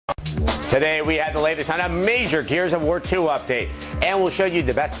Today we had the latest on a major Gears of War 2 update, and we'll show you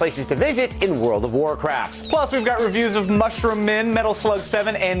the best places to visit in World of Warcraft. Plus, we've got reviews of Mushroom Men, Metal Slug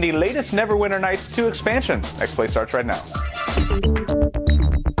 7, and the latest Neverwinter Nights 2 expansion. Next Play starts right now.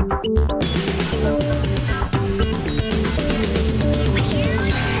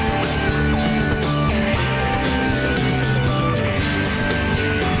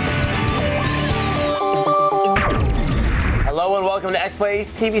 Hello and welcome to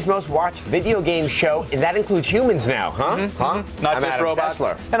X-Play's TV's most watched video game show, and that includes humans now, huh? Not I'm just Adam robots.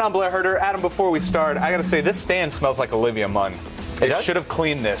 Sessler. And I'm Blair Herder. Adam, before we start, I gotta say, this stand smells like Olivia Munn. They should have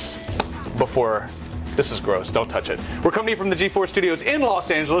cleaned this before. This is gross. Don't touch it. We're coming to you from the G4 studios in Los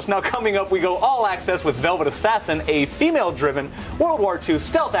Angeles. Now coming up, we go all access with Velvet Assassin, a female-driven World War II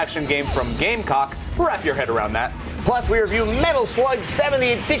stealth action game from Gamecock. Wrap your head around that. Plus, we review Metal Slug 7.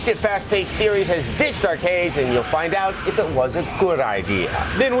 The addictive, fast-paced series has ditched arcades, and you'll find out if it was a good idea.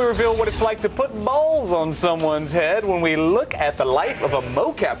 Then we reveal what it's like to put balls on someone's head when we look at the life of a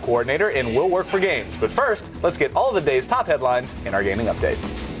mocap coordinator in Will Work for Games. But first, let's get all the day's top headlines in our gaming update.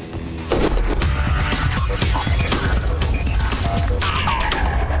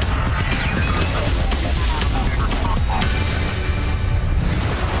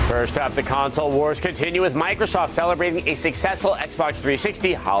 First up, the console wars continue with Microsoft celebrating a successful Xbox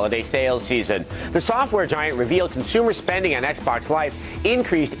 360 holiday sales season. The software giant revealed consumer spending on Xbox Live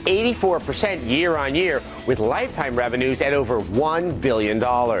increased 84% year-on-year, with lifetime revenues at over $1 billion.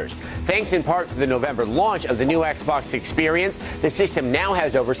 Thanks in part to the November launch of the new Xbox experience, the system now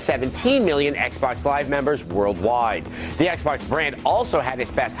has over 17 million Xbox Live members worldwide. The Xbox brand also had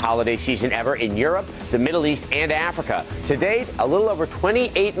its best holiday season ever in Europe, the Middle East, and Africa. To date, a little over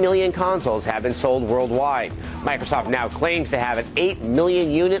 28 million consoles have been sold worldwide. Microsoft now claims to have an 8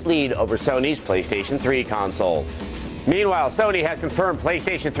 million unit lead over Sony's PlayStation 3 console. Meanwhile, Sony has confirmed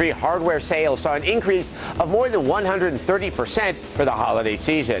PlayStation 3 hardware sales saw an increase of more than 130% for the holiday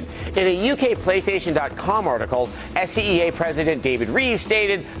season. In a UK PlayStation.com article, SCEA President David Reeves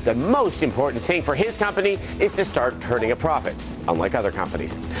stated the most important thing for his company is to start turning a profit, unlike other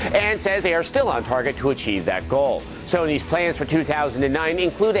companies, and says they are still on target to achieve that goal. Sony's plans for 2009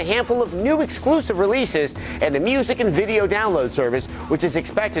 include a handful of new exclusive releases and a music and video download service, which is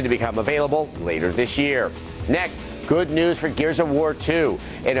expected to become available later this year. Next, good news for Gears of War 2.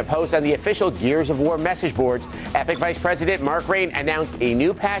 In a post on the official Gears of War message boards, Epic Vice President Mark Rain announced a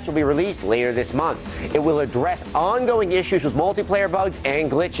new patch will be released later this month. It will address ongoing issues with multiplayer bugs and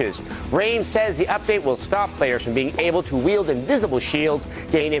glitches. Rain says the update will stop players from being able to wield invisible shields,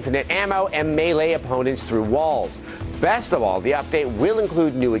 gain infinite ammo, and melee opponents through walls. Best of all, the update will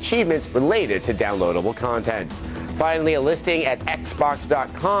include new achievements related to downloadable content. Finally, a listing at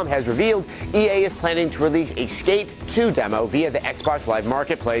Xbox.com has revealed EA is planning to release a Skate 2 demo via the Xbox Live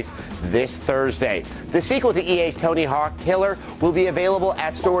Marketplace this Thursday. The sequel to EA's Tony Hawk Killer will be available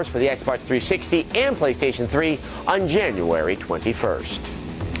at stores for the Xbox 360 and PlayStation 3 on January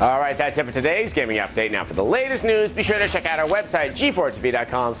 21st. All right, that's it for today's gaming update. Now, for the latest news, be sure to check out our website,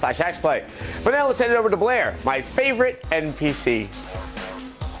 g4tv.com/xplay. But now let's send it over to Blair, my favorite NPC.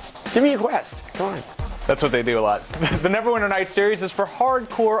 Give me a quest. Come on. That's what they do a lot. The Neverwinter Nights series is for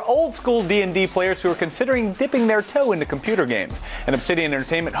hardcore, old-school D&D players who are considering dipping their toe into computer games. And Obsidian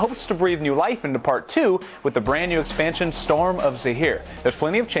Entertainment hopes to breathe new life into Part 2 with the brand new expansion Storm of Zehir. There's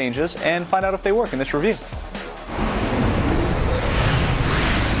plenty of changes, and find out if they work in this review.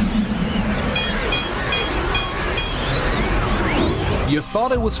 You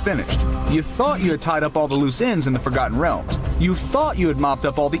thought it was finished. You thought you had tied up all the loose ends in the Forgotten Realms. You thought you had mopped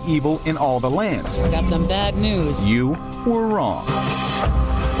up all the evil in all the lands. Got some bad news. You were wrong.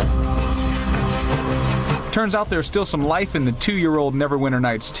 Turns out there's still some life in the 2-year-old Neverwinter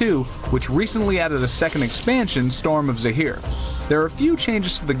Nights 2, which recently added a second expansion, Storm of Zehir. There are a few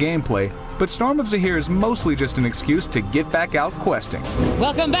changes to the gameplay, but Storm of Zehir is mostly just an excuse to get back out questing.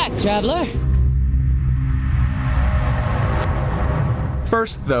 Welcome back, traveler.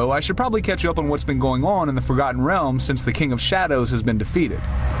 First, though, I should probably catch you up on what's been going on in the Forgotten Realms since the King of Shadows has been defeated.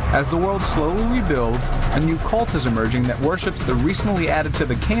 As the world slowly rebuilds, a new cult is emerging that worships the recently added to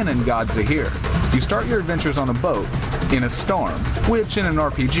the canon god Zehir. You start your adventures on a boat, in a storm, which in an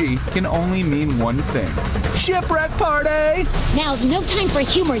RPG can only mean one thing. Shipwreck party! Now's no time for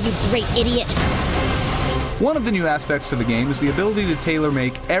humor, you great idiot. One of the new aspects to the game is the ability to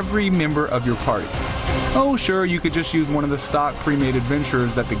tailor-make every member of your party. Oh, sure, you could just use one of the stock pre-made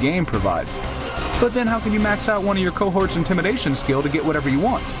adventurers that the game provides. But then how can you max out one of your cohort's intimidation skill to get whatever you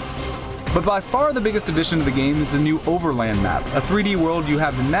want? But by far the biggest addition to the game is the new Overland map, a 3D world you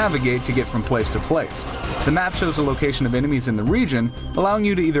have to navigate to get from place to place. The map shows the location of enemies in the region, allowing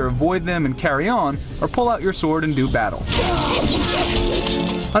you to either avoid them and carry on, or pull out your sword and do battle.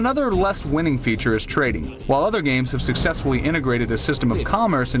 Another less winning feature is trading. While other games have successfully integrated a system of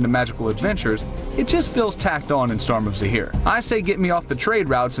commerce into magical adventures, it just feels tacked on in Storm of Zehir. I say get me off the trade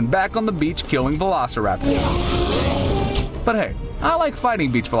routes and back on the beach killing velociraptors. But hey, I like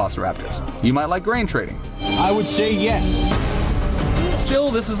fighting beach velociraptors. You might like grain trading. I would say yes.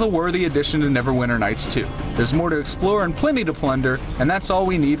 Still, this is a worthy addition to Neverwinter Nights 2. There's more to explore and plenty to plunder, and that's all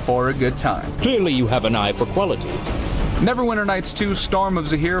we need for a good time. Clearly you have an eye for quality. Neverwinter Nights 2 Storm of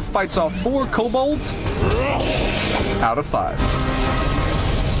Zehir fights off 4 kobolds out of 5.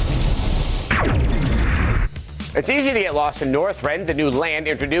 It's easy to get lost in Northrend, the new land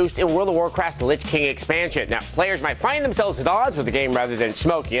introduced in World of Warcraft's Lich King expansion. Now, players might find themselves at odds with the game rather than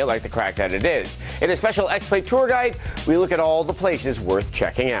smoking it like the crack that it is. In a special X-Play tour guide, we look at all the places worth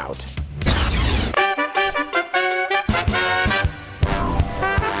checking out.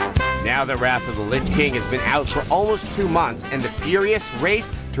 Now that Wrath of the Lich King has been out for almost 2 months and the furious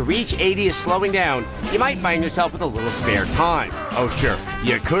race to reach 80 is slowing down, you might find yourself with a little spare time. Oh sure,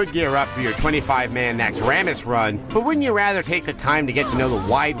 you could gear up for your 25-man Naxxramas run, but wouldn't you rather take the time to get to know the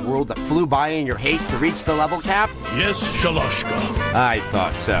wide world that flew by in your haste to reach the level cap? Yes, Shaloshka. I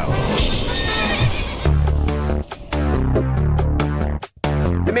thought so.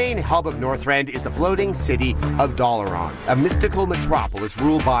 The main hub of Northrend is the floating city of Dalaran, a mystical metropolis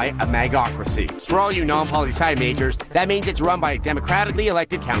ruled by a magocracy. For all you non-poli-sci majors, that means it's run by a democratically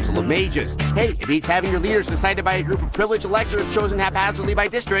elected council of mages. Hey, it beats having your leaders decided by a group of privileged electors chosen haphazardly by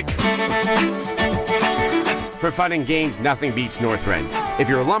district. For fun and games, nothing beats Northrend. If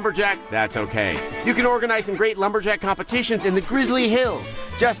you're a lumberjack, that's okay. You can organize some great lumberjack competitions in the Grizzly Hills.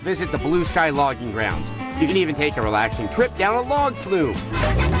 Just visit the Blue Sky Logging Grounds. You can even take a relaxing trip down a log flume.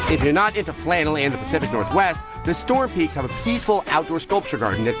 If you're not into flannel and the Pacific Northwest, the Storm Peaks have a peaceful outdoor sculpture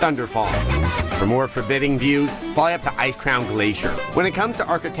garden at Thunderfall. For more forbidding views, fly up to Ice Crown Glacier. When it comes to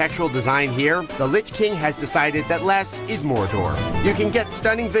architectural design here, the Lich King has decided that less is Mordor. You can get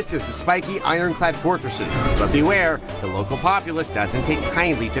stunning vistas with spiky ironclad fortresses, but beware, the local populace doesn't take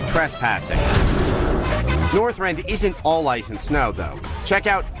kindly to trespassing. Northrend isn't all ice and snow, though. Check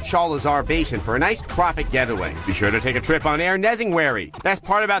out Shalazar Basin for a nice tropic getaway. Be sure to take a trip on Air Nezingwary. Best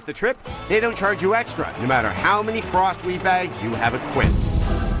part about the trip, they don't charge you extra, no matter how many frostweed bags you have equipped.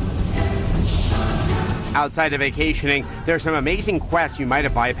 Outside of vacationing, there's some amazing quests you might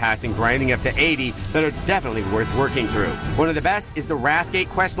have bypassed in grinding up to 80 that are definitely worth working through. One of the best is the Wrathgate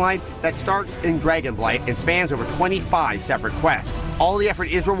questline that starts in Dragonblight and spans over 25 separate quests. All the effort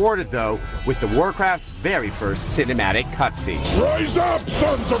is rewarded, though, with the Warcraft's very first cinematic cutscene. Rise up,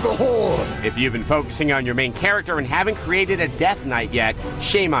 sons of the Horde! If you've been focusing on your main character and haven't created a Death Knight yet,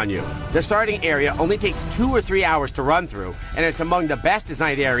 shame on you. The starting area only takes 2 or 3 hours to run through, and it's among the best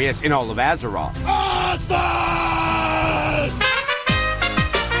designed areas in all of Azeroth.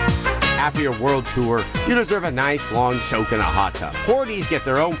 After your world tour, you deserve a nice long soak in a hot tub. Hordes get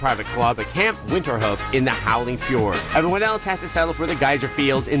their own private club at Camp Winterhoof in the Howling Fjord. Everyone else has to settle for the geyser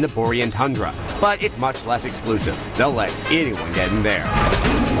fields in the Borean Tundra, but it's much less exclusive. They'll let anyone get in there.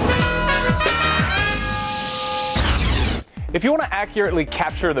 If you want to accurately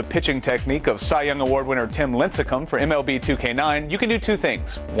capture the pitching technique of Cy Young Award winner Tim Lincecum for MLB 2K9, you can do 2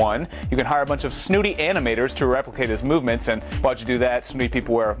 things. 1, you can hire a bunch of snooty animators to replicate his movements, and while you do that, snooty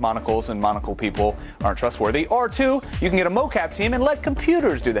people wear monocles and monocle people aren't trustworthy. Or 2, you can get a mocap team and let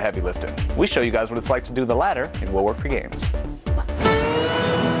computers do the heavy lifting. We show you guys what it's like to do the latter in Will Work for Games.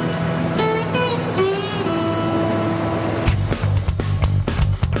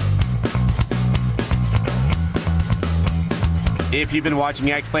 If you've been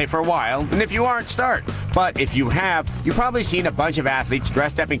watching X-Play for a while, and if you aren't, start. But if you have, you've probably seen a bunch of athletes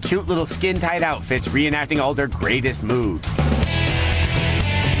dressed up in cute little skin-tight outfits reenacting all their greatest moves.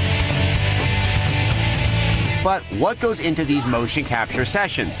 But what goes into these motion capture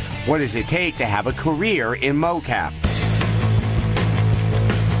sessions? What does it take to have a career in mocap?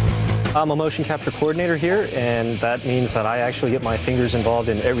 I'm a motion capture coordinator here, and that means that I actually get my fingers involved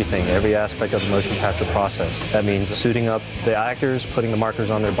in everything, every aspect of the motion capture process. That means suiting up the actors, putting the markers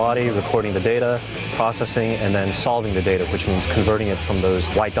on their body, recording the data, processing, and then solving the data, which means converting it from those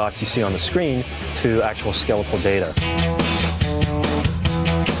white dots you see on the screen to actual skeletal data.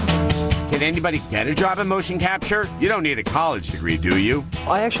 Can Can anybody get a job in motion capture? You don't need a college degree, do you?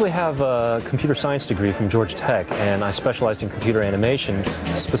 I actually have a computer science degree from Georgia Tech, and I specialized in computer animation,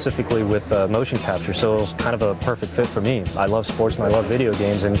 specifically with motion capture, so it was kind of a perfect fit for me. I love sports and I love video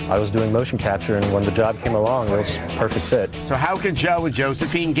games, and I was doing motion capture, and when the job came along, it was a perfect fit. So how can Joe and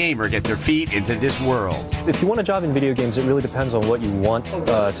Josephine Gamer get their feet into this world? If you want a job in video games, it really depends on what you want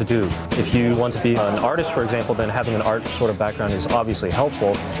to do. If you want to be an artist, for example, then having an art sort of background is obviously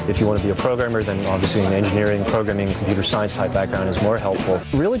helpful. If you want to be a programmer, then obviously an engineering, programming, computer science type background is more helpful.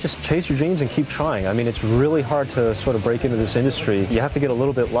 Really just chase your dreams and keep trying. I mean, it's really hard to sort of break into this industry. You have to get a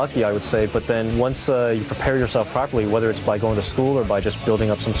little bit lucky, I would say, but then once you prepare yourself properly, whether it's by going to school or by just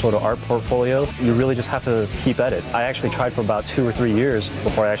building up some sort of art portfolio, you really just have to keep at it. I actually tried for about 2 or 3 years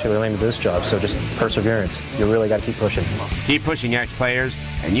before I actually landed this job, so just perseverance. You really got to keep pushing. Keep pushing, X-Players,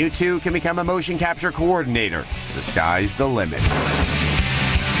 and you too can become a motion capture coordinator. The sky's the limit.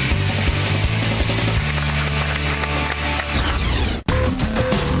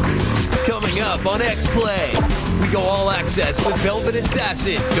 Coming up on X-Play, we go all access with Velvet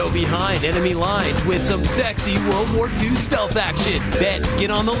Assassin. Go behind enemy lines with some sexy World War II stealth action. Then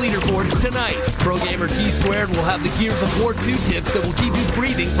get on the leaderboards tonight. Pro Gamer T-Squared will have the Gears of War 2 tips that will keep you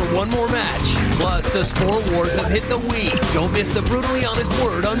breathing for one more match. Plus, the Spore Wars have hit the Wii. Don't miss the brutally honest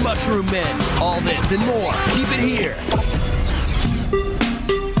word on Mushroom Men. All this and more. Keep it here.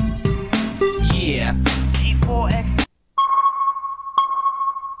 Yeah. G4X.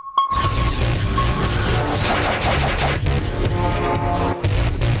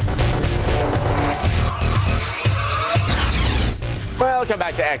 Welcome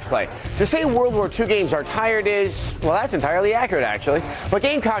back to X-Play. To say World War II games are tired is, well, that's entirely accurate, actually. But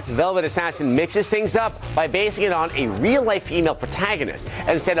Gamecock's Velvet Assassin mixes things up by basing it on a real-life female protagonist.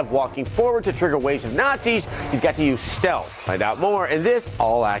 And instead of walking forward to trigger waves of Nazis, you've got to use stealth. Find out more in this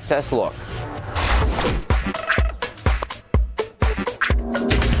all-access look.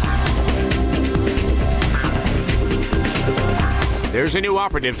 There's a new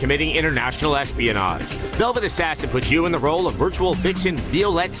operative committing international espionage. Velvet Assassin puts you in the role of virtual vixen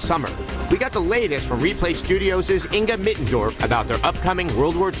Violette Summer. We got the latest from Replay Studios' Inga Mittendorf about their upcoming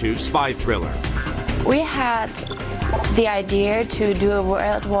World War II spy thriller. We had the idea to do a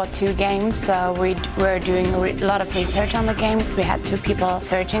World War II game, so we were doing a lot of research on the game. We had 2 people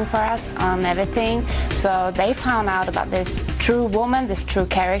searching for us on everything, so they found out about this true woman, this true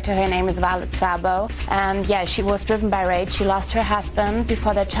character. Her name is Violet Sabo, and yeah, she was driven by rage. She lost her husband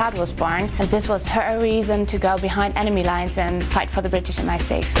before their child was born, and this was her reason to go behind enemy lines and fight for the British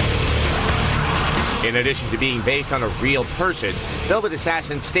MI6. In addition to being based on a real person, Velvet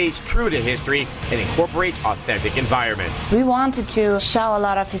Assassin stays true to history and incorporates authentic environments. We wanted to show a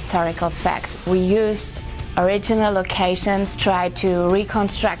lot of historical facts. We used original locations, tried to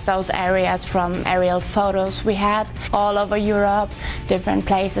reconstruct those areas from aerial photos we had all over Europe, different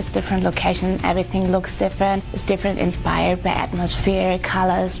places, different locations, everything looks different. It's different, inspired by atmosphere,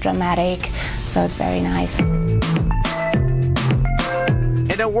 colors, dramatic, so it's very nice.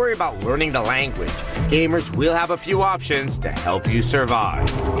 And don't worry about learning the language. Gamers will have a few options to help you survive.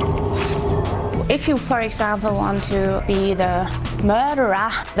 If you, for example, want to be the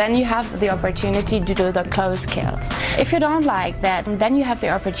murderer, then you have the opportunity to do the close kills. If you don't like that, then you have the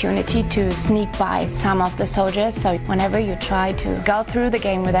opportunity to sneak by some of the soldiers, so whenever you try to go through the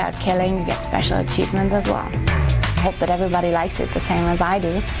game without killing, you get special achievements as well. I hope that everybody likes it the same as I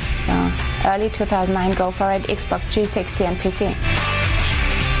do. So, early 2009, go for it, Xbox 360 and PC.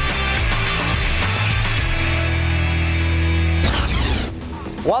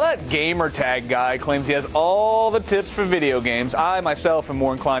 While that gamer tag guy claims he has all the tips for video games, I myself am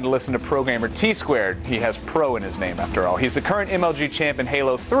more inclined to listen to Pro Gamer T-Squared. He has pro in his name, after all. He's the current MLG champ in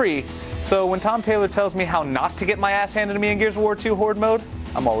Halo 3, so when Tom Taylor tells me how not to get my ass handed to me in Gears of War 2 Horde mode,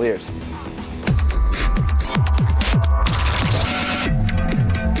 I'm all ears.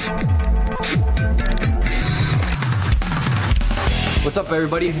 What's up,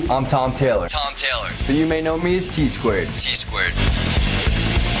 everybody? I'm Tom Taylor. Tom Taylor. But you may know me as T-Squared. T-Squared.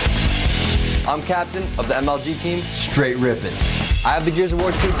 I'm captain of the MLG team, Straight Rippin'. I have the Gears of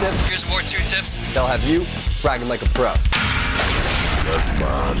War 2 tips. Gears of War 2 tips. They'll have you fragging like a pro.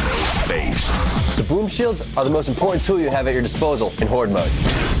 The boom shields are the most important tool you have at your disposal in Horde mode.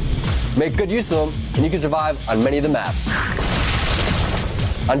 Make good use of them, and you can survive on many of the maps.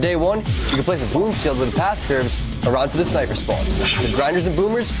 On day 1, you can place a boom shield with the path curves around to the sniper spawn. The grinders and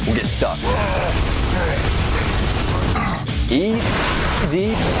boomers will get stuck.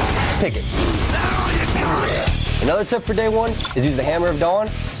 Easy pickets. Another tip for day 1 is use the Hammer of Dawn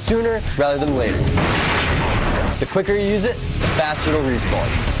sooner rather than later. The quicker you use it, the faster it'll respawn.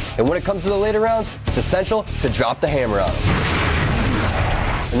 And when it comes to the later rounds, it's essential to drop the hammer on them.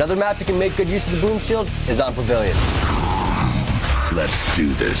 Another map you can make good use of the boom shield is on Pavilion. Let's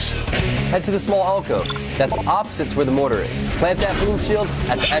do this. Head to the small alcove. That's opposite to where the mortar is. Plant that boom shield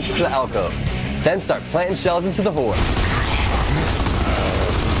at the entrance of the alcove. Then start planting shells into the horde.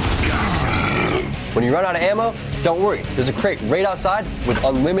 When you run out of ammo, don't worry. There's a crate right outside with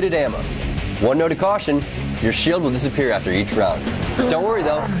unlimited ammo. One note of caution, your shield will disappear after each round. Don't worry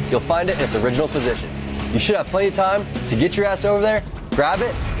though, you'll find it in its original position. You should have plenty of time to get your ass over there, grab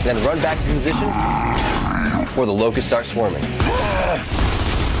it, and then run back to the position before the locusts start swarming. Stay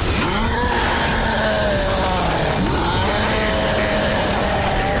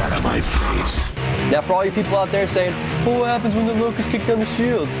out of my face. Now for all you people out there saying, well, what happens when the locusts kick down the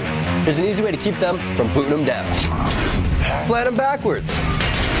shields? There's an easy way to keep them from booting them down. Plant them backwards.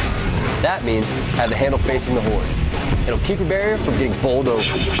 That means have the handle facing the horde. It'll keep your barrier from getting bowled over.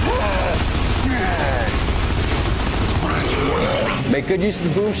 Make good use of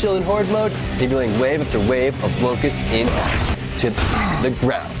the boom shield in horde mode, dealing wave after wave of locusts in to the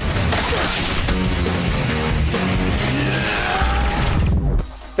ground.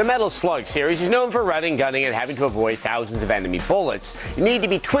 The Metal Slug series is known for running, gunning, and having to avoid thousands of enemy bullets. You need to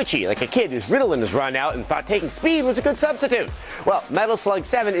be twitchy, like a kid whose Ritalin has run out and thought taking speed was a good substitute. Well, Metal Slug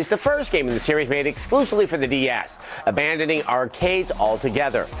 7 is the first game in the series made exclusively for the DS, abandoning arcades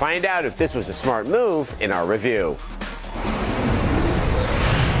altogether. Find out if this was a smart move in our review.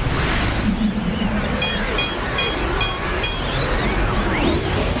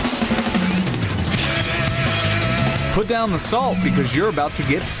 Put down the salt because you're about to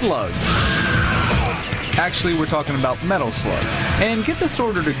get slugged. Actually, we're talking about Metal Slug. And get this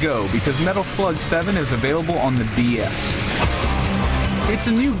order to go because Metal Slug 7 is available on the DS. It's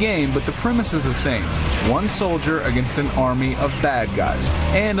a new game, but the premise is the same. One soldier against an army of bad guys.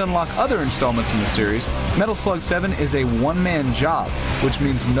 And unlike other installments in the series, Metal Slug 7 is a one-man job, which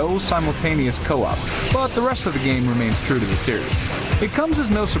means no simultaneous co-op. But the rest of the game remains true to the series. It comes as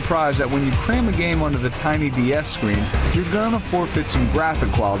no surprise that when you cram a game onto the tiny DS screen, you're gonna forfeit some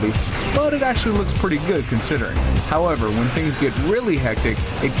graphic quality, but it actually looks pretty good considering. However, when things get really hectic,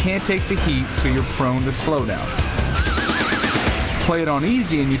 it can't take the heat, so you're prone to slowdowns. Play it on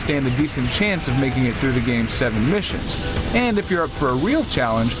easy and you stand a decent chance of making it through the game's 7 missions. And if you're up for a real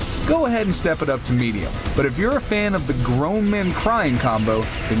challenge, go ahead and step it up to medium. But if you're a fan of the grown men crying combo,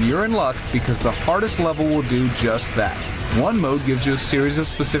 then you're in luck because the hardest level will do just that. One mode gives you a series of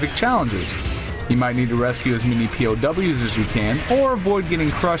specific challenges. You might need to rescue as many POWs as you can, or avoid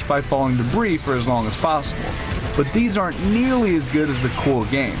getting crushed by falling debris for as long as possible. But these aren't nearly as good as the core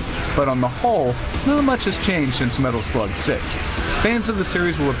game. But on the whole, not much has changed since Metal Slug 6. Fans of the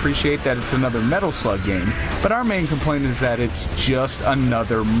series will appreciate that it's another Metal Slug game, but our main complaint is that it's just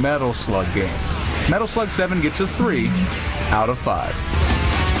another Metal Slug game. Metal Slug 7 gets a 3 out of 5.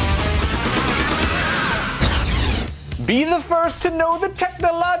 Be the first to know the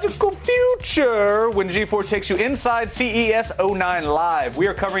technological future when G4 takes you inside CES 09 Live. We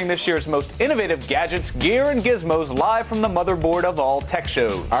are covering this year's most innovative gadgets, gear, and gizmos live from the motherboard of all tech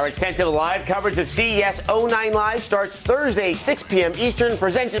shows. Our extensive live coverage of CES 09 Live starts Thursday, 6 p.m. Eastern,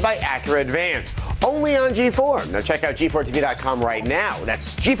 presented by Acura Advance. Only on G4. Now check out G4TV.com right now.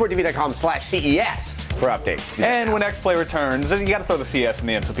 That's G4TV.com/CES for updates. And when X-Play returns, you got to throw the CS in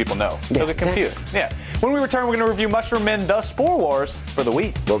the end so people know. They'll get confused. Yeah. When we return, we're going to review Mushroom Men, The Spore Wars for the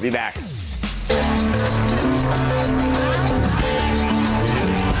week. We'll be back.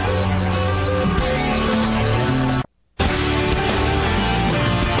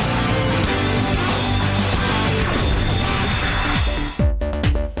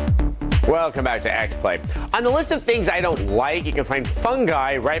 Welcome back to X-Play. On the list of things I don't like, you can find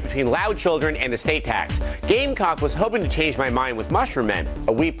fungi right between loud children and estate tax. Gamecock was hoping to change my mind with Mushroom Men,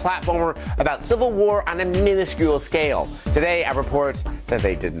 a Wii platformer about civil war on a minuscule scale. Today, I report that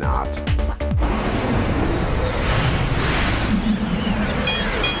they did not. From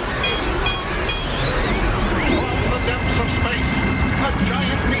the depths of space, a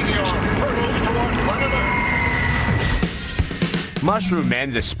giant meteor hurtles toward planet Earth. Mushroom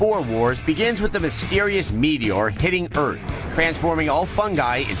Men, The Spore Wars begins with a mysterious meteor hitting Earth, transforming all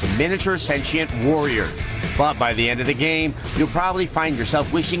fungi into miniature sentient warriors. But by the end of the game, you'll probably find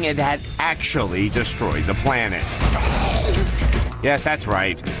yourself wishing it had actually destroyed the planet. Yes, that's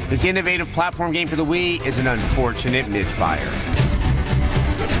right. This innovative platform game for the Wii is an unfortunate misfire.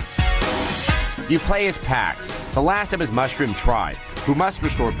 You play as Pax, the last of his mushroom tribe, who must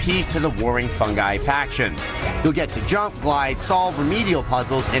restore peace to the warring fungi factions. You'll get to jump, glide, solve remedial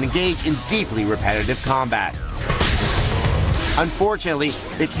puzzles, and engage in deeply repetitive combat. Unfortunately,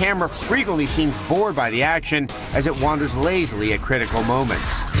 the camera frequently seems bored by the action as it wanders lazily at critical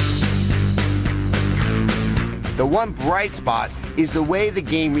moments. The one bright spot is the way the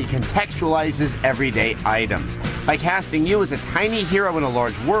game recontextualizes everyday items. By casting you as a tiny hero in a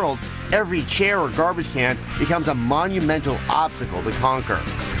large world, every chair or garbage can becomes a monumental obstacle to conquer.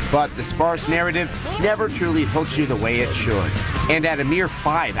 But the sparse narrative never truly hooks you the way it should. And at a mere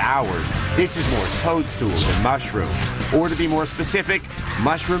 5 hours, this is more Toadstool than Mushroom. Or to be more specific,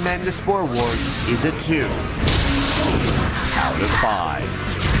 Mushroom and the Spore Wars is a 2 out of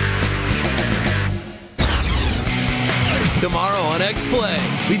 5. Tomorrow on X-Play,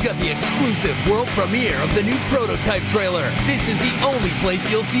 we've got the exclusive world premiere of the new prototype trailer. This is the only place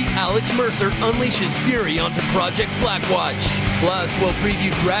you'll see Alex Mercer unleashes fury onto Project Blackwatch. Plus, we'll preview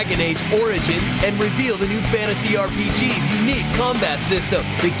Dragon Age Origins and reveal the new fantasy RPG's unique combat system.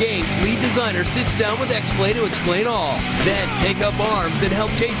 The game's lead designer sits down with X-Play to explain all. Then, take up arms and help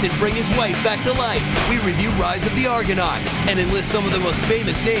Jason bring his wife back to life. We review Rise of the Argonauts and enlist some of the most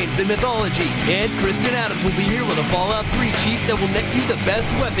famous names in mythology. And Kristen Adams will be here with a Fallout 3 cheat that will net you the best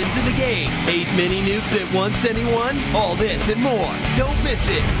weapons in the game. 8 mini nukes at once, anyone? All this and more. Don't miss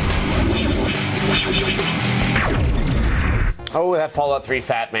it. Oh, that Fallout 3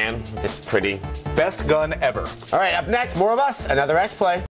 Fat Man. It's pretty. Best gun ever. All right, up next, more of us, another X-Play.